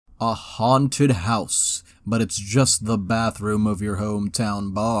A haunted house, but it's just the bathroom of your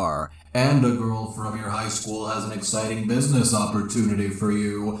hometown bar. And a girl from your high school has an exciting business opportunity for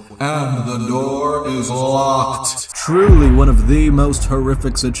you. And the door is locked. Truly one of the most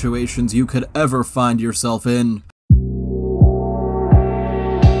horrific situations you could ever find yourself in.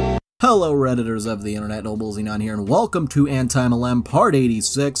 Hello Redditors of the internet, Noble Xenon here, and welcome to AntiMLM Part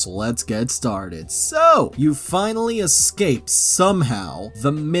 86. Let's get started. So, you finally escaped somehow.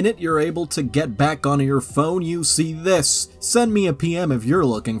 The minute you're able to get back onto your phone, you see this. Send me a PM if you're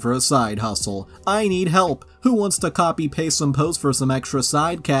looking for a side hustle. I need help. Who wants to copy-paste some posts for some extra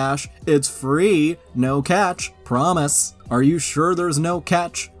side cash? It's free, no catch, promise. Are you sure there's no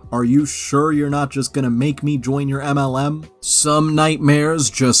catch? Are you sure you're not just gonna make me join your MLM? Some nightmares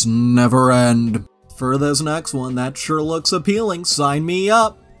just never end. For this next one, that sure looks appealing, sign me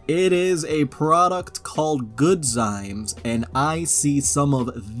up! It is a product called Goodzymes, and I see some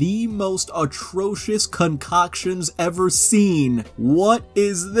of the most atrocious concoctions ever seen. What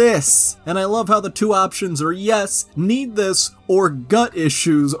is this? And I love how the two options are yes, need this, or gut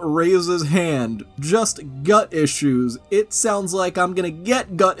issues, raise his hand. Just gut issues. It sounds like I'm gonna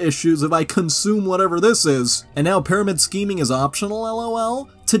get gut issues if I consume whatever this is. And now pyramid scheming is optional, lol?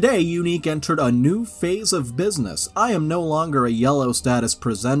 Today, Unique entered a new phase of business. I am no longer a yellow status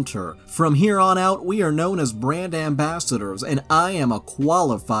presenter. From here on out, we are known as brand ambassadors, and I am a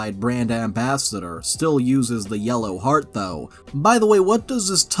qualified brand ambassador. Still uses the yellow heart though. By the way, what does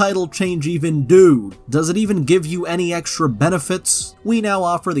this title change even do? Does it even give you any extra benefits? We now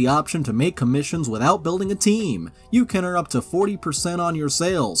offer the option to make commissions without building a team. You can earn up to 40% on your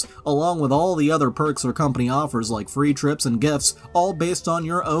sales, along with all the other perks our company offers like free trips and gifts, all based on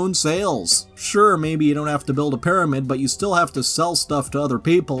your own sales. Sure, maybe you don't have to build a pyramid, but you still have to sell stuff to other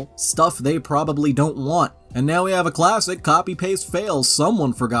people. Stuff they probably don't want. And now we have a classic copy-paste fail.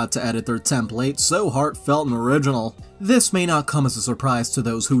 Someone forgot to edit their template, so heartfelt and original. This may not come as a surprise to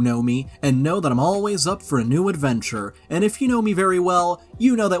those who know me, and know that I'm always up for a new adventure. And if you know me very well,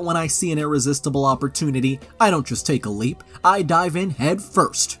 you know that when I see an irresistible opportunity, I don't just take a leap, I dive in head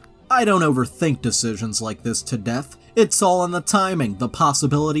first. I don't overthink decisions like this to death. It's all in the timing, the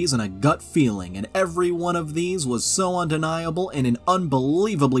possibilities, and a gut feeling, and every one of these was so undeniable in an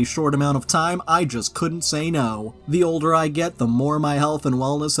unbelievably short amount of time, I just couldn't say no. The older I get, the more my health and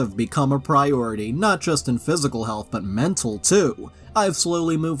wellness have become a priority, not just in physical health, but mental too. I've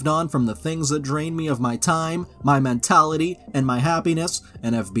slowly moved on from the things that drain me of my time, my mentality, and my happiness,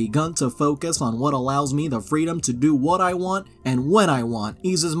 and have begun to focus on what allows me the freedom to do what I want and when I want,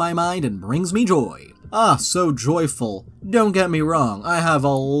 eases my mind, and brings me joy. Ah, so joyful. Don't get me wrong, I have a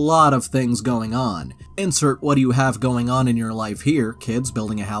lot of things going on. Insert what do you have going on in your life here, kids,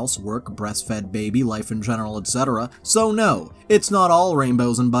 building a house, work, breastfed baby, life in general, etc. So no, it's not all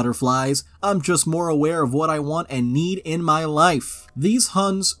rainbows and butterflies. I'm just more aware of what I want and need in my life. These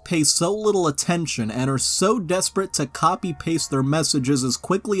huns pay so little attention and are so desperate to copy-paste their messages as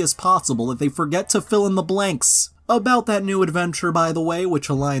quickly as possible that they forget to fill in the blanks. About that new adventure, by the way, which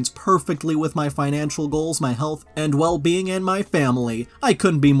aligns perfectly with my financial goals, my health and well-being, and my family, I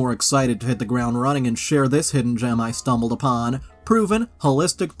couldn't be more excited to hit the ground running and share this hidden gem I stumbled upon. Proven,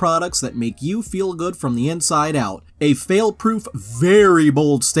 holistic products that make you feel good from the inside out. A fail-proof, very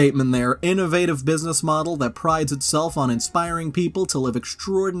bold statement there, innovative business model that prides itself on inspiring people to live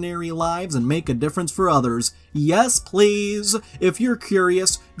extraordinary lives and make a difference for others. Yes, please! If you're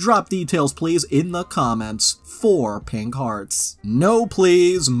curious, drop details please in the comments. 4 pink hearts. No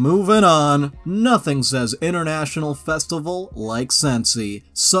please, moving on. Nothing says International Festival like Scentsy.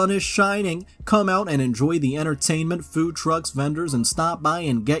 Sun is shining. Come out and enjoy the entertainment, food trucks, vendors, and stop by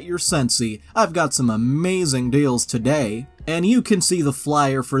and get your Scentsy. I've got some amazing deals today. And you can see the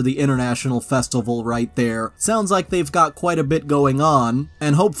flyer for the International Festival right there. Sounds like they've got quite a bit going on,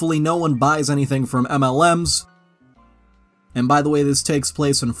 and hopefully no one buys anything from MLMs. And by the way, this takes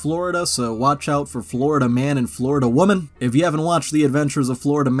place in Florida, so watch out for Florida man and Florida woman. If you haven't watched The Adventures of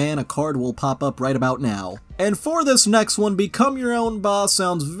Florida Man, a card will pop up right about now. And for this next one, become your own boss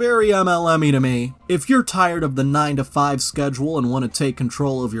sounds very MLM-y to me. If you're tired of the 9-to-5 schedule and want to take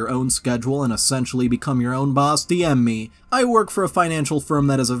control of your own schedule and essentially become your own boss, DM me. I work for a financial firm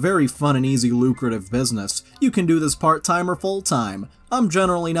that is a very fun and easy lucrative business. You can do this part-time or full-time. I'm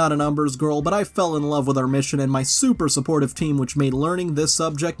generally not a numbers girl, but I fell in love with our mission and my super supportive team, which made learning this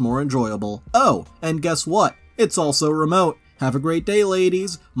subject more enjoyable. Oh, and guess what? It's also remote. Have a great day,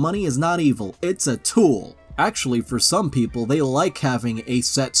 ladies. Money is not evil, it's a tool. Actually, for some people, they like having a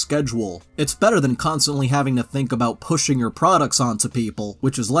set schedule. It's better than constantly having to think about pushing your products onto people,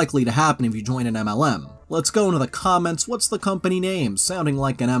 which is likely to happen if you join an MLM. Let's go into the comments. What's the company name? Sounding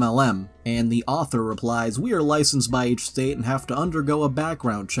like an MLM. And the author replies, we are licensed by each state and have to undergo a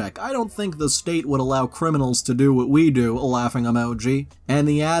background check. I don't think the state would allow criminals to do what we do, a laughing emoji. And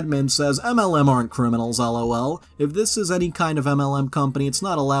the admin says, MLM aren't criminals, lol. If this is any kind of MLM company, it's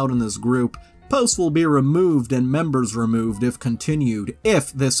not allowed in this group. Posts will be removed and members removed if continued,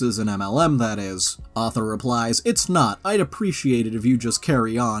 if this is an MLM, that is. Author replies, it's not. I'd appreciate it if you just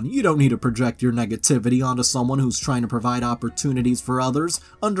carry on. You don't need to project your negativity onto someone who's trying to provide opportunities for others.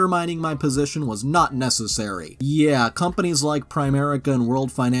 Undermining my position was not necessary. Yeah, companies like Primerica and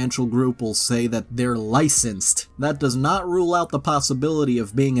World Financial Group will say that they're licensed. That does not rule out the possibility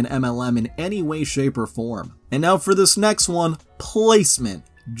of being an MLM in any way, shape, or form. And now for this next one, placement.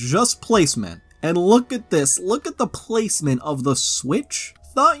 Just placement. And look at this, look at the placement of the switch.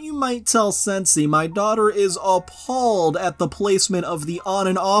 Thought you might tell Sensi my daughter is appalled at the placement of the on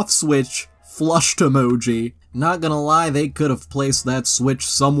and off switch. Flushed emoji. Not gonna lie, they could have placed that switch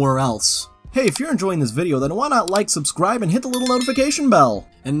somewhere else. Hey, if you're enjoying this video, then why not like, subscribe, and hit the little notification bell?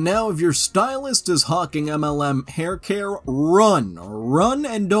 And now if your stylist is hawking MLM hair care, run! Run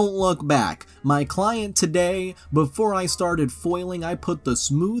and don't look back. My client today, before I started foiling, I put the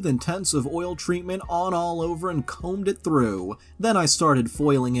smooth intensive oil treatment on all over and combed it through. Then I started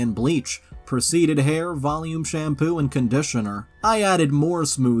foiling in bleach. Proceeded hair, volume shampoo, and conditioner. I added more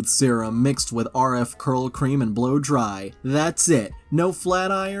smooth serum mixed with RF curl cream and blow dry. That's it. No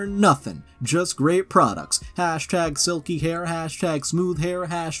flat iron, nothing. Just great products. Hashtag silky hair, hashtag smooth hair,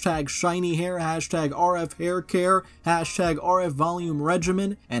 hashtag shiny hair, hashtag RF hair care, hashtag RF volume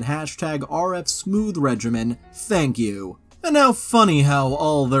regimen, and hashtag RF smooth regimen. Thank you. And now funny how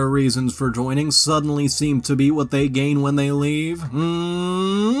all their reasons for joining suddenly seem to be what they gain when they leave.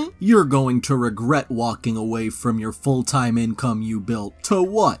 You're going to regret walking away from your full-time income you built. To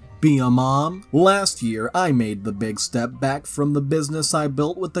what? Be a mom? Last year, I made the big step back from the business I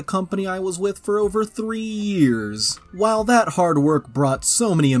built with the company I was with for over 3 years. While that hard work brought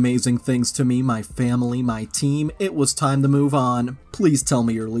so many amazing things to me, my family, my team, it was time to move on. Please tell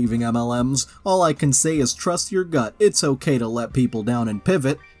me you're leaving MLMs. All I can say is trust your gut. It's okay to let people down and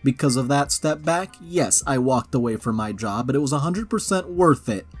pivot. Because of that step back, yes, I walked away from my job, but it was 100% worth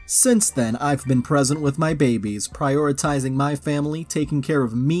it. Since then, I've been present with my babies, prioritizing my family, taking care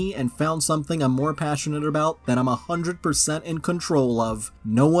of me, and found something I'm more passionate about that I'm 100% in control of.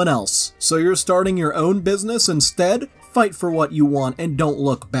 No one else. So you're starting your own business instead? Fight for what you want and don't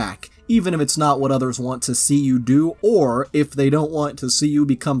look back. Even if it's not what others want to see you do, or if they don't want to see you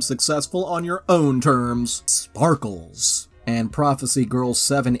become successful on your own terms. Sparkles. And Prophecy Girl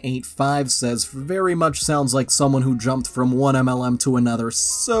 785 says, very much sounds like someone who jumped from one MLM to another,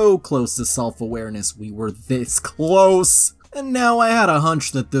 so close to self-awareness, we were this close. And now I had a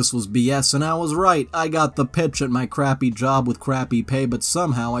hunch that this was BS, and I was right. I got the pitch at my crappy job with crappy pay, but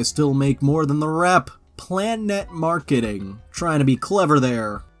somehow I still make more than the rep. PlanNet Marketing. Trying to be clever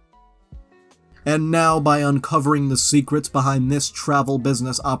there. And now, by uncovering the secrets behind this travel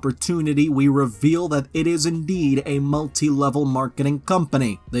business opportunity, we reveal that it is indeed a multi-level marketing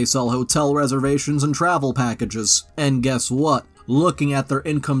company. They sell hotel reservations and travel packages. And guess what? Looking at their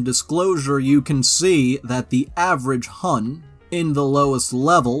income disclosure, you can see that the average hun in the lowest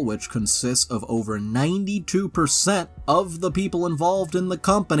level, which consists of over 92% of the people involved in the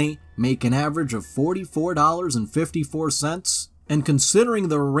company, make an average of $44.54. And considering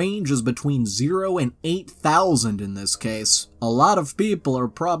the range is between 0 and 8,000 in this case, a lot of people are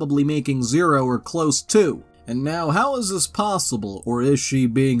probably making 0 or close to. And now, how is this possible, or is she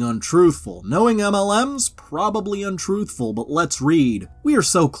being untruthful? Knowing MLMs? Probably untruthful, but let's read. We are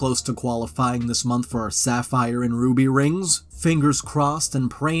so close to qualifying this month for our Sapphire and Ruby rings. Fingers crossed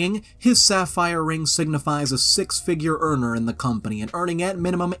and praying, his Sapphire ring signifies a 6-figure earner in the company and earning at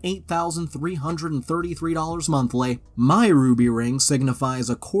minimum $8,333 monthly. My Ruby ring signifies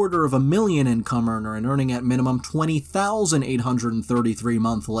a $250,000 income earner and earning at minimum $20,833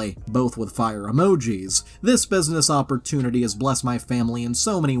 monthly, both with fire emojis. This business opportunity has blessed my family in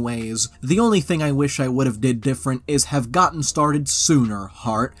so many ways. The only thing I wish I would have did different is have gotten started sooner,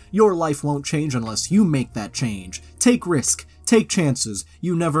 heart. Your life won't change unless you make that change. Take risk. Take chances.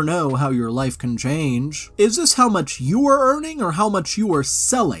 You never know how your life can change. Is this how much you are earning or how much you are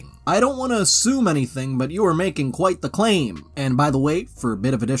selling? I don't want to assume anything, but you are making quite the claim. And by the way, for a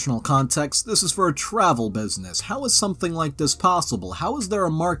bit of additional context, this is for a travel business. How is something like this possible? How is there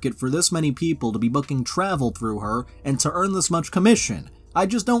a market for this many people to be booking travel through her and to earn this much commission? I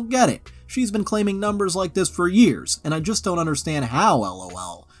just don't get it. She's been claiming numbers like this for years, and I just don't understand how,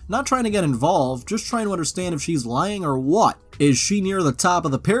 lol. Not trying to get involved, just trying to understand if she's lying or what. Is she near the top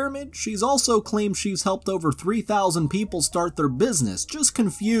of the pyramid? She's also claimed she's helped over 3,000 people start their business, just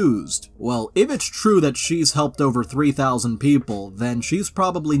confused. Well, if it's true that she's helped over 3,000 people, then she's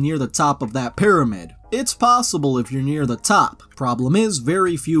probably near the top of that pyramid. It's possible if you're near the top. Problem is,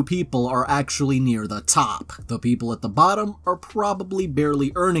 very few people are actually near the top. The people at the bottom are probably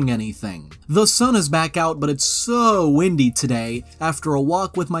barely earning anything. The sun is back out, but it's so windy today. After a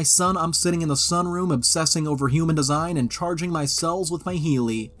walk with my son, I'm sitting in the sunroom obsessing over human design and charging my cells with my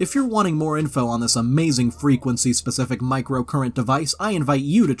Healy. If you're wanting more info on this amazing frequency-specific microcurrent device, I invite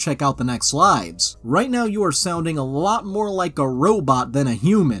you to check out the next slides. Right now you are sounding a lot more like a robot than a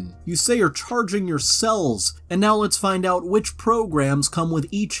human. You say you're charging your cells, and now let's find out which programs come with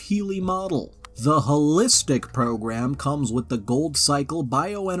each Healy model. The Holistic program comes with the Gold Cycle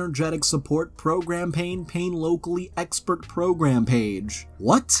Bioenergetic Support Program Pain Locally Expert Program page.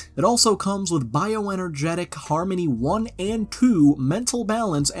 What? It also comes with Bioenergetic Harmony 1 and 2, Mental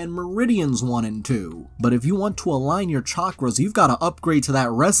Balance, and Meridians 1 and 2. But if you want to align your chakras, you've got to upgrade to that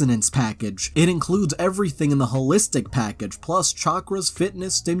Resonance package. It includes everything in the Holistic package, plus chakras,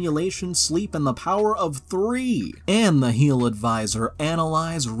 fitness, stimulation, sleep, and the power of 3. And the Heal Advisor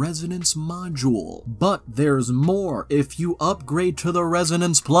Analyze Resonance module. But there's more. If you upgrade to the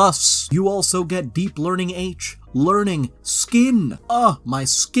Resonance Plus, you also get Deep Learning H, Learning, Skin. My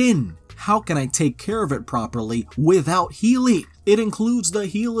skin. How can I take care of it properly without Healy? It includes the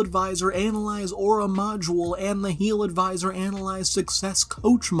Heal Advisor Analyze Aura module and the Heal Advisor Analyze Success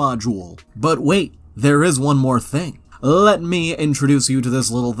Coach module. But wait, there is one more thing. Let me introduce you to this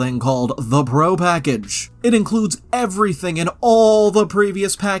little thing called the Pro Package. It includes everything in all the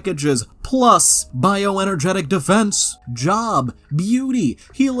previous packages, plus Bioenergetic Defense, Job, Beauty,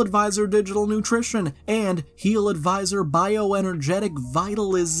 Heal Advisor Digital Nutrition, and Heal Advisor Bioenergetic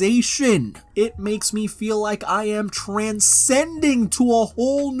Vitalization. It makes me feel like I am transcending to a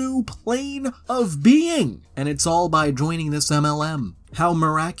whole new plane of being. And it's all by joining this MLM. How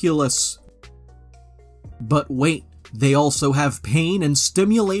miraculous. But wait. They also have pain and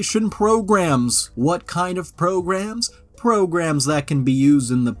stimulation programs. What kind of programs? Programs that can be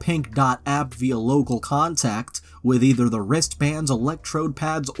used in the Pink Dot app via local contact with either the wristbands, electrode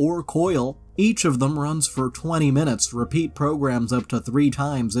pads, or coil. Each of them runs for 20 minutes, repeat programs up to 3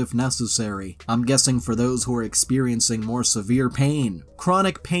 times if necessary. I'm guessing for those who are experiencing more severe pain.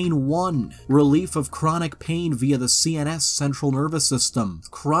 Chronic Pain 1, relief of chronic pain via the CNS central nervous system.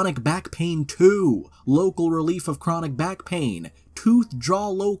 Chronic Back Pain 2, local relief of chronic back pain. Tooth Jaw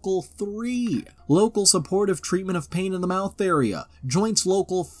Local 3, local supportive treatment of pain in the mouth area. Joints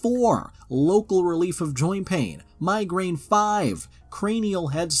Local 4, local relief of joint pain. Migraine 5, cranial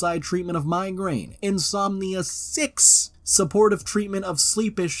head side treatment of migraine. Insomnia 6, supportive treatment of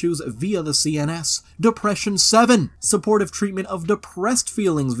sleep issues via the CNS. Depression 7, supportive treatment of depressed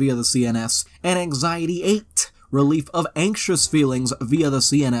feelings via the CNS. And Anxiety 8, relief of anxious feelings via the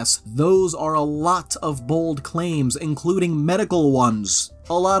CNS. Those are a lot of bold claims, including medical ones.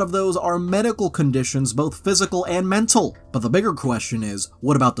 A lot of those are medical conditions, both physical and mental. But the bigger question is,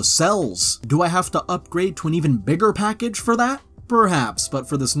 what about the cells? Do I have to upgrade to an even bigger package for that? Perhaps, but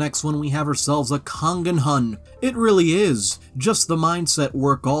for this next one we have ourselves a Kangen Hun. It really is. Just the mindset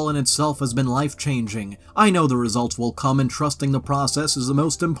work all in itself has been life-changing. I know the results will come, and trusting the process is the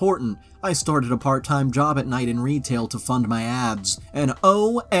most important. I started a part-time job at night in retail to fund my ads, and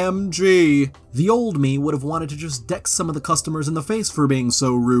OMG! The old me would have wanted to just deck some of the customers in the face for being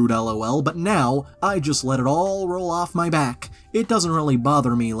so rude, lol, but now I just let it all roll off my back. It doesn't really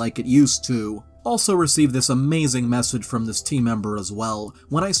bother me like it used to. Also received this amazing message from this team member as well.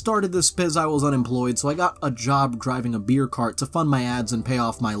 When I started this biz, I was unemployed, so I got a job driving a beer cart to fund my ads and pay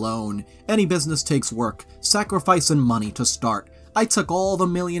off my loan. Any business takes work, sacrifice, and money to start. I took all the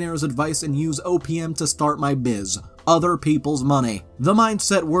millionaire's advice and used OPM to start my biz. Other people's money. The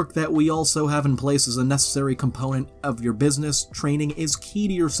mindset work that we also have in place as a necessary component of your business training is key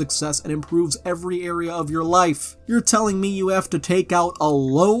to your success and improves every area of your life. You're telling me you have to take out a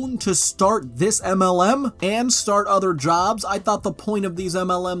loan to start this MLM and start other jobs? I thought the point of these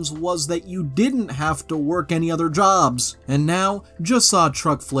MLMs was that you didn't have to work any other jobs. And now, just saw a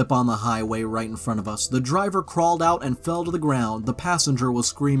truck flip on the highway right in front of us. The driver crawled out and fell to the ground. The passenger was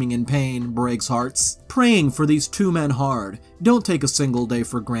screaming in pain, breaks hearts. Praying for these two men hard. Don't take a single day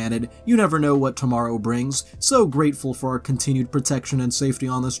for granted. You never know what tomorrow brings. So grateful for our continued protection and safety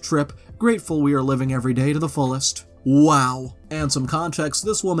on this trip. Grateful we are living every day to the fullest. Wow. And some context,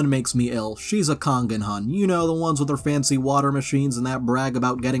 this woman makes me ill. She's a Kangen hun. You know, the ones with their fancy water machines and that brag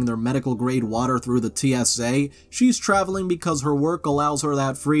about getting their medical grade water through the TSA. She's traveling because her work allows her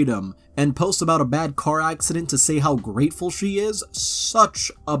that freedom. And posts about a bad car accident to say how grateful she is?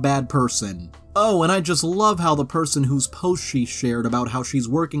 Such a bad person. Oh, and I just love how the person whose post she shared about how she's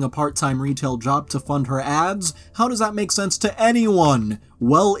working a part-time retail job to fund her ads, how does that make sense to anyone?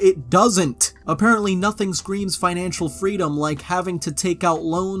 Well, it doesn't. Apparently nothing screams financial freedom like having to take out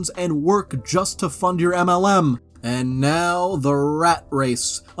loans and work just to fund your MLM. And now, the rat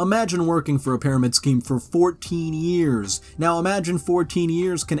race. Imagine working for a pyramid scheme for 14 years. Now imagine 14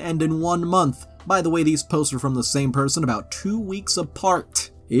 years can end in 1 month. By the way, these posts are from the same person about 2 weeks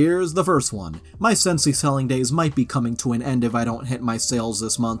apart. Here's the first one. My Scentsy selling days might be coming to an end if I don't hit my sales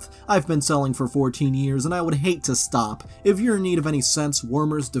this month. I've been selling for 14 years and I would hate to stop. If you're in need of any scents,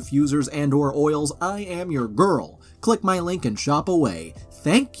 warmers, diffusers, and/or oils, I am your girl. Click my link and shop away.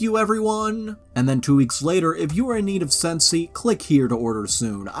 Thank you, everyone! And then 2 weeks later, if you are in need of Scentsy, click here to order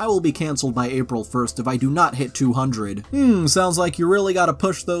soon. I will be cancelled by April 1st if I do not hit 200. Sounds like you really gotta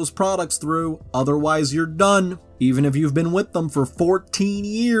push those products through, otherwise you're done. Even if you've been with them for 14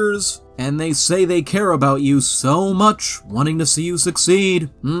 years. And they say they care about you so much, wanting to see you succeed.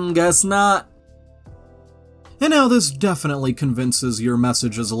 Guess not. And now this definitely convinces your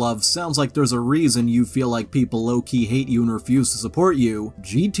message is love. Sounds like there's a reason you feel like people low-key hate you and refuse to support you.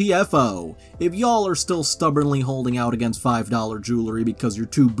 GTFO. If y'all are still stubbornly holding out against $5 jewelry because you're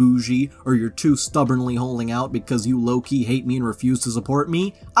too bougie, or you're too stubbornly holding out because you low-key hate me and refuse to support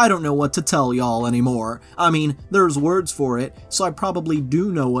me, I don't know what to tell y'all anymore. I mean, there's words for it, so I probably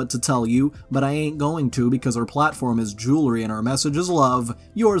do know what to tell you, but I ain't going to because our platform is jewelry and our message is love.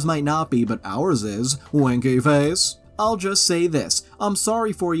 Yours might not be, but ours is. Winky face. I'll just say this. I'm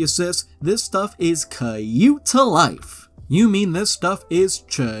sorry for you, sis. This stuff is cute to life. You mean this stuff is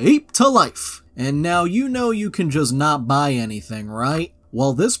cheap to life. And now you know you can just not buy anything, right?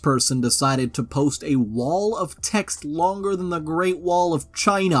 Well, this person decided to post a wall of text longer than the Great Wall of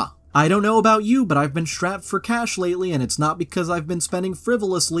China. I don't know about you, but I've been strapped for cash lately, and it's not because I've been spending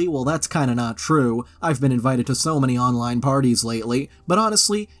frivolously. Well, that's kinda not true. I've been invited to so many online parties lately, but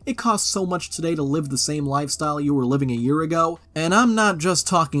honestly, it costs so much today to live the same lifestyle you were living a year ago, and I'm not just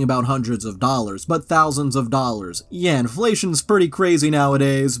talking about hundreds of dollars, but thousands of dollars. Yeah, inflation's pretty crazy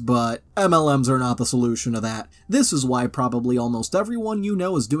nowadays, but MLMs are not the solution to that. This is why probably almost everyone you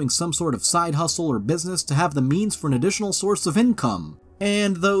know is doing some sort of side hustle or business to have the means for an additional source of income.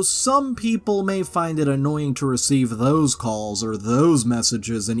 And though some people may find it annoying to receive those calls or those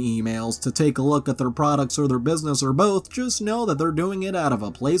messages and emails to take a look at their products or their business or both, just know that they're doing it out of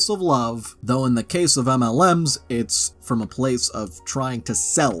a place of love. Though in the case of MLMs, it's from a place of trying to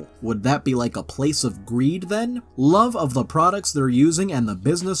sell. Would that be like a place of greed then? Love of the products they're using and the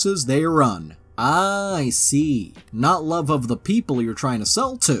businesses they run. I see. Not love of the people you're trying to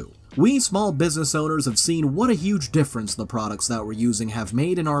sell to. We small business owners have seen what a huge difference the products that we're using have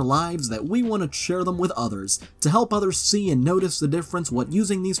made in our lives that we want to share them with others, to help others see and notice the difference what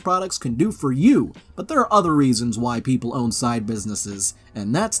using these products can do for you. But there are other reasons why people own side businesses,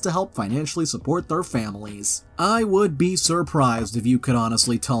 and that's to help financially support their families. I would be surprised if you could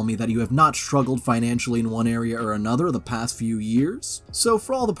honestly tell me that you have not struggled financially in one area or another the past few years. So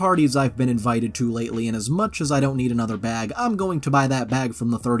for all the parties I've been invited to lately, and as much as I don't need another bag, I'm going to buy that bag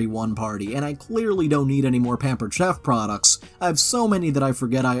from the 31 party, and I clearly don't need any more Pampered Chef products. I have so many that I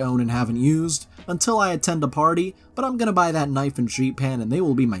forget I own and haven't used until I attend a party, but I'm gonna buy that knife and sheet pan and they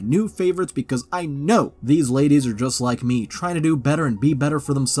will be my new favorites because I know these ladies are just like me, trying to do better and be better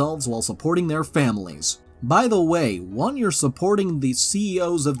for themselves while supporting their families. By the way, 1, you're supporting the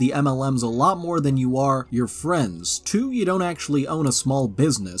CEOs of the MLMs a lot more than you are your friends. 2, you don't actually own a small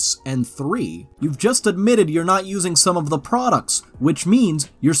business. And 3, you've just admitted you're not using some of the products, which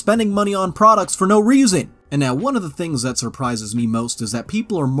means you're spending money on products for no reason. And now one of the things that surprises me most is that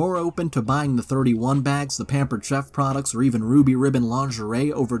people are more open to buying the 31 bags, the Pampered Chef products, or even Ruby Ribbon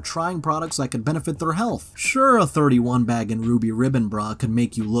lingerie over trying products that could benefit their health. Sure, a 31 bag and Ruby Ribbon bra can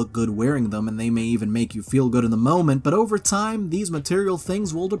make you look good wearing them, and they may even make you feel good in the moment, but over time, these material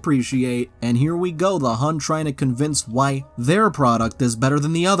things will depreciate. And here we go, the hun trying to convince why their product is better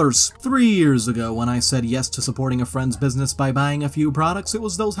than the others. 3 years ago, when I said yes to supporting a friend's business by buying a few products, it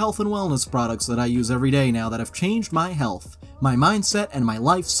was those health and wellness products that I use every day now that have changed my health, my mindset, and my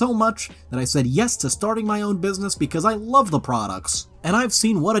life so much that I said yes to starting my own business because I love the products. and I've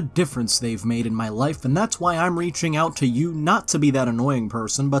seen what a difference they've made in my life, and that's why I'm reaching out to you not to be that annoying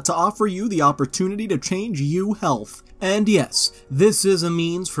person, but to offer you the opportunity to change you health. And yes, this is a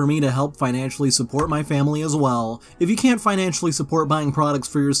means for me to help financially support my family as well. If you can't financially support buying products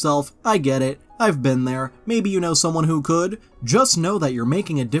for yourself, I get it. I've been there. Maybe you know someone who could. Just know that you're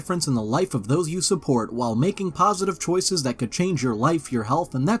making a difference in the life of those you support while making positive choices that could change your life, your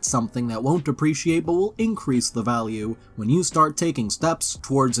health, and that's something that won't depreciate but will increase the value when you start taking steps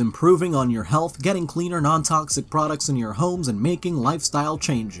towards improving on your health, getting cleaner, non-toxic products in your homes, and making lifestyle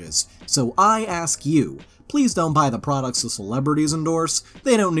changes. So I ask you, please don't buy the products the celebrities endorse.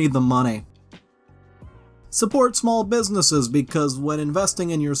 They don't need the money. Support small businesses, because when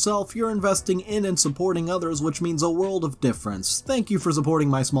investing in yourself, you're investing in and supporting others, which means a world of difference. Thank you for supporting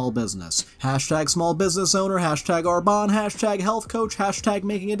my small business. Hashtag small business owner, hashtag Arbonne, hashtag health coach, hashtag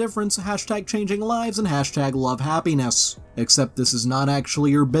making a difference, hashtag changing lives, and hashtag love happiness. Except this is not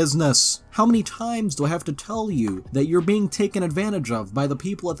actually your business. How many times do I have to tell you that you're being taken advantage of by the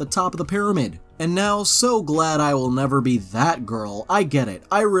people at the top of the pyramid? And now, so glad I will never be that girl. I get it.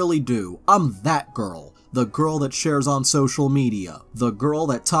 I really do. I'm that girl. The girl that shares on social media, the girl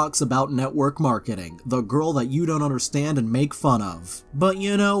that talks about network marketing, the girl that you don't understand and make fun of. But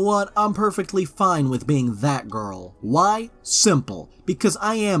you know what? I'm perfectly fine with being that girl. Why? Simple. Because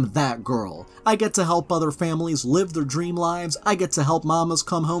I am that girl. I get to help other families live their dream lives, I get to help mamas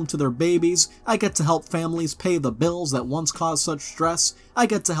come home to their babies, I get to help families pay the bills that once caused such stress, I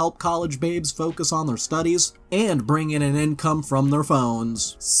get to help college babes focus on their studies, and bring in an income from their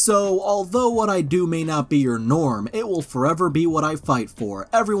phones. So, although what I do may not be your norm, it will forever be what I fight for.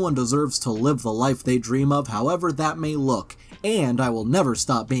 Everyone deserves to live the life they dream of, however that may look. And I will never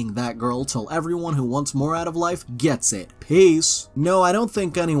stop being that girl till everyone who wants more out of life gets it. Peace. No, I don't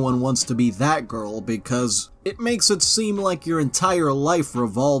think anyone wants to be that girl, because it makes it seem like your entire life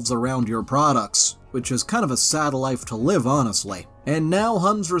revolves around your products, which is kind of a sad life to live, honestly. And now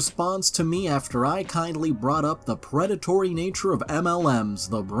Hun's response to me after I kindly brought up the predatory nature of MLMs.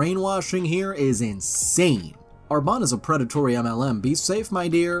 The brainwashing here is insane. Arbonne is a predatory MLM. Be safe, my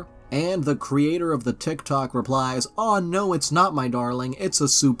dear. And the creator of the TikTok replies, "Aw, no, it's not, my darling. It's a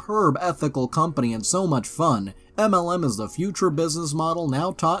superb ethical company and so much fun. MLM is the future business model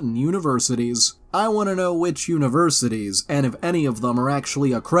now taught in universities." I want to know which universities, and if any of them are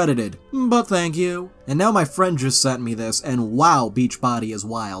actually accredited. But thank you. And now my friend just sent me this, and wow, Beachbody is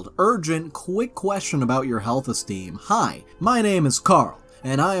wild. Urgent, quick question about your health esteem. Hi, my name is Carl,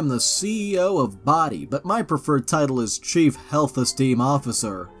 and I am the CEO of Body, but my preferred title is Chief Health Esteem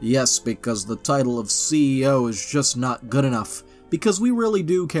Officer. Yes, because the title of CEO is just not good enough. Because we really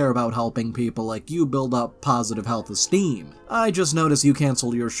do care about helping people like you build up positive health esteem. I just noticed you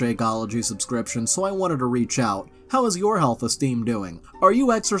canceled your Shakeology subscription, so I wanted to reach out. How is your health esteem doing? Are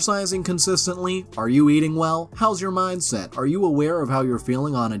you exercising consistently? Are you eating well? How's your mindset? Are you aware of how you're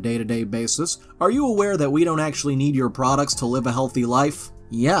feeling on a day-to-day basis? Are you aware that we don't actually need your products to live a healthy life?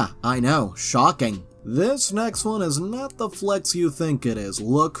 Yeah, I know. Shocking. This next one is not the flex you think it is.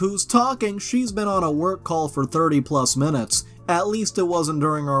 Look who's talking. She's been on a work call for 30 plus minutes. At least it wasn't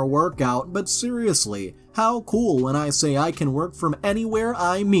during our workout, but seriously, how cool when I say I can work from anywhere,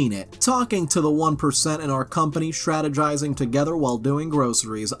 I mean it. Talking to the 1% in our company, strategizing together while doing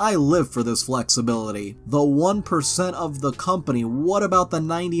groceries. I live for this flexibility. The 1% of the company, what about the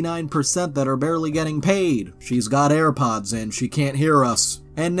 99% that are barely getting paid? She's got AirPods in, she can't hear us.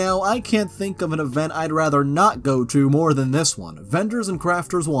 And now I can't think of an event I'd rather not go to more than this one. Vendors and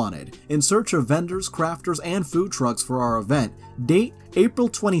Crafters Wanted. In search of vendors, crafters, and food trucks for our event. Date, April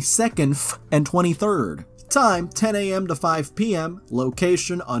 22nd and 23rd. Time, 10 a.m. to 5 p.m.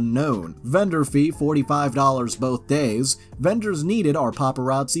 Location, unknown. Vendor fee, $45 both days. Vendors needed are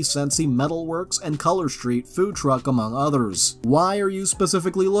Paparazzi, Sensi, Metalworks, and Color Street Food Truck, among others. Why are you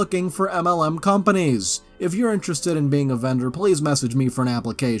specifically looking for MLM companies? If you're interested in being a vendor, please message me for an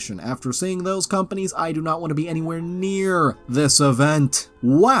application. After seeing those companies, I do not want to be anywhere near this event.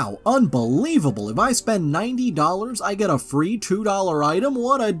 Wow, unbelievable. If I spend $90, I get a free $2 item?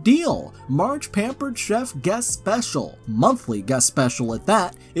 What a deal. March Pampered Chef Guest Special. Monthly guest special at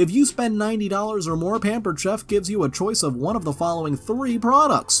that. If you spend $90 or more, Pampered Chef gives you a choice of one of the following 3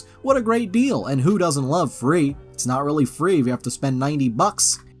 products. What a great deal, and who doesn't love free? It's not really free if you have to spend 90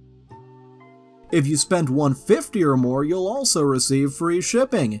 bucks. If you spend $150 or more, you'll also receive free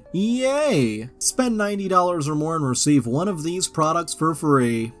shipping. Yay! Spend $90 or more and receive one of these products for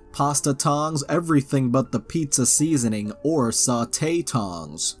free. Pasta tongs, everything but the pizza seasoning, or sauté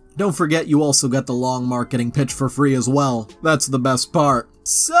tongs. Don't forget you also get the long marketing pitch for free as well. That's the best part.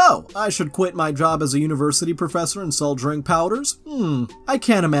 So, I should quit my job as a university professor and sell drink powders? I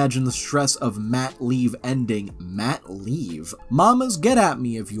can't imagine the stress of mat leave ending. Mat leave? Mamas, get at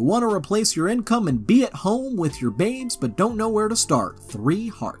me if you want to replace your income and be at home with your babes but don't know where to start. 3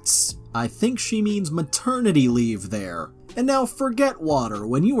 hearts. I think she means maternity leave there. And now forget water.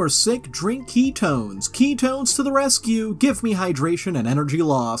 When you are sick, drink ketones. Ketones to the rescue. Give me hydration and energy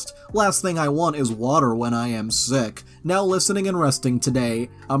lost. Last thing I want is water when I am sick. Now listening and resting today.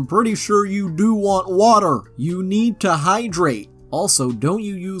 I'm pretty sure you do want water. You need to hydrate. Also, don't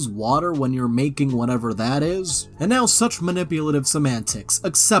you use water when you're making whatever that is? And now such manipulative semantics.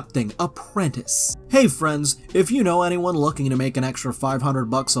 Accepting apprentice. Hey friends, if you know anyone looking to make an extra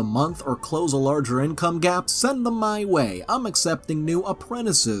 $500 a month or close a larger income gap, send them my way. I'm accepting new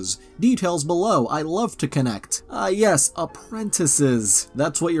apprentices. Details below. I love to connect. Yes, apprentices.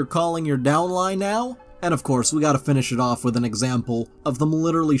 That's what you're calling your downline now? And of course, we gotta finish it off with an example of them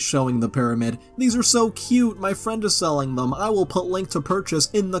literally showing the pyramid. These are so cute, my friend is selling them. I will put link to purchase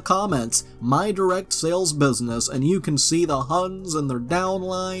in the comments. My direct sales business, and you can see the huns and their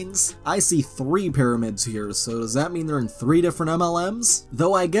downlines. I see 3 pyramids here, so does that mean they're in 3 different MLMs?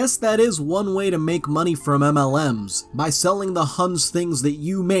 Though I guess that is one way to make money from MLMs, by selling the huns things that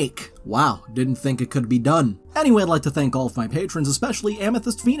you make. Wow, didn't think it could be done. Anyway, I'd like to thank all of my patrons, especially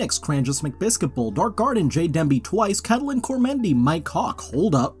Amethyst Phoenix, Cranjus McBiscuitbull, Dark Garden, J Demby twice, Catalin Cormendi, Mike Hawk,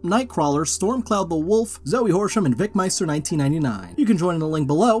 Hold Up, Nightcrawler, Stormcloud the Wolf, Zoe Horsham, and VicMeister 1999. You can join in the link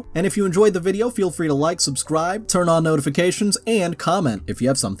below, and if you enjoyed the video, feel free to like, subscribe, turn on notifications, and comment if you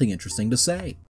have something interesting to say.